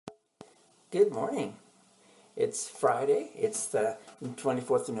Good morning. It's Friday. It's the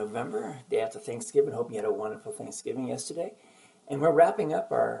 24th of November, day after Thanksgiving. Hope you had a wonderful Thanksgiving yesterday. And we're wrapping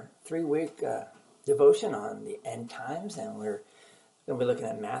up our 3-week devotion on the end times, and we're going to be looking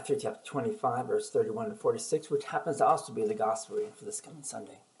at Matthew chapter 25, verse 31 to 46, which happens to also be the gospel reading for this coming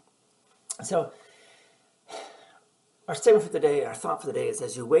Sunday. So, our statement for the day, our thought for the day is,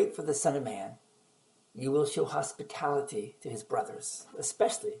 as you wait for the Son of Man, you will show hospitality to his brothers,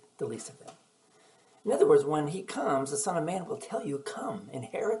 especially the least of them. In other words, when he comes, the Son of Man will tell you, come,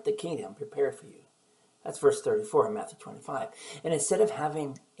 inherit the kingdom prepared for you. That's verse 34 in Matthew 25. And instead of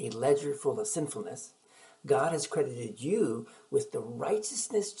having a ledger full of sinfulness, God has credited you with the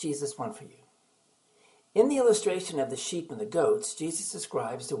righteousness Jesus won for you. In the illustration of the sheep and the goats, Jesus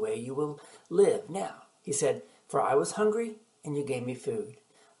describes the way you will live now. He said, for I was hungry, and you gave me food.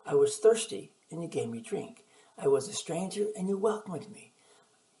 I was thirsty, and you gave me drink. I was a stranger, and you welcomed me.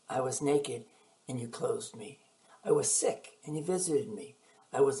 I was naked, and you clothed me. I was sick, and you visited me.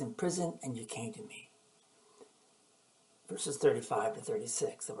 I was in prison, and you came to me. Verses 35 to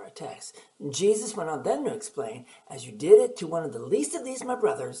 36 of our text. Jesus went on then to explain, as you did it to one of the least of these, my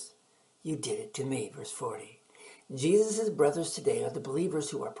brothers, you did it to me. Verse 40. Jesus' brothers today are the believers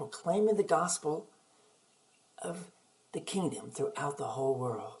who are proclaiming the gospel of the kingdom throughout the whole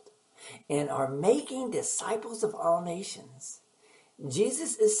world and are making disciples of all nations.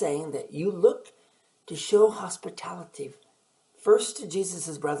 Jesus is saying that you look to show hospitality first to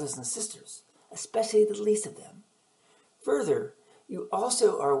Jesus' brothers and sisters, especially the least of them. Further, you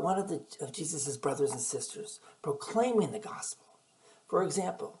also are one of Jesus' brothers and sisters proclaiming the gospel. For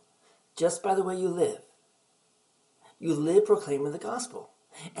example, just by the way you live proclaiming the gospel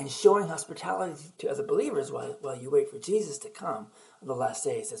and showing hospitality to other believers while you wait for Jesus to come on the last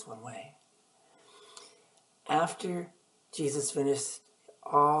days. That's one way. After Jesus finished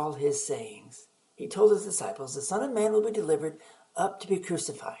all his sayings, he told his disciples, the Son of Man will be delivered up to be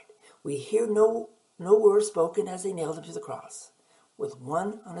crucified. We hear no word spoken as they nailed him to the cross, with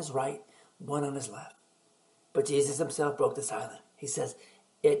one on his right, one on his left. But Jesus himself broke the silence. He says,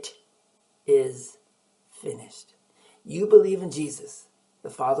 it is finished. You believe in Jesus.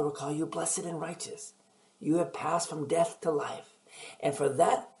 The Father will call you blessed and righteous. You have passed from death to life. And for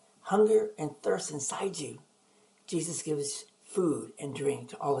that hunger and thirst inside you, Jesus gives food and drink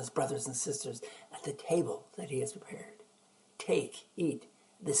to all his brothers and sisters at the table that he has prepared. Take, eat,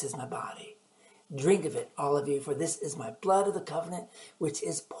 this is my body. Drink of it, all of you, for this is my blood of the covenant, which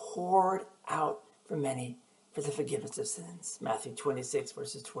is poured out for many for the forgiveness of sins. Matthew 26,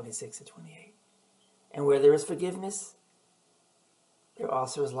 verses 26 and 28. And where there is forgiveness, there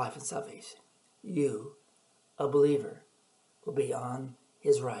also is life and salvation. You, a believer, will be on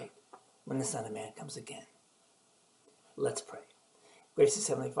his right when the Son of Man comes again. Let's pray. Gracious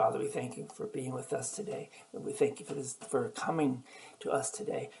Heavenly Father, we thank you for being with us today. We thank you for coming to us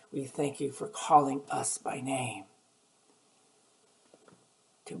today. We thank you for calling us by name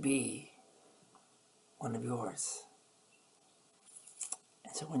to be one of yours.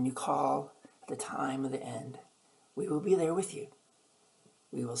 And so when you call the time of the end, we will be there with you.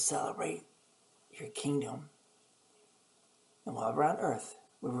 We will celebrate your kingdom. And while we're on earth,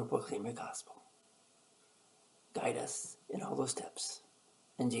 we will proclaim your gospel. Guide us in all those steps.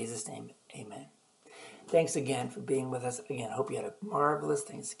 In Jesus' name, amen. Thanks again for being with us. Again, I hope you had a marvelous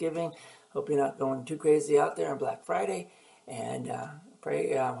Thanksgiving. Hope you're not going too crazy out there on Black Friday. And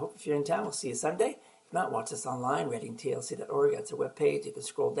hope if you're in town, we'll see you Sunday. If not, watch us online, readingtlc.org. That's our webpage. You can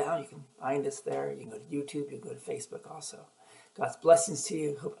scroll down. You can find us there. You can go to YouTube. You can go to Facebook also. God's blessings to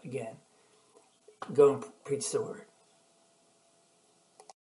you. Hope, again, go and preach the word.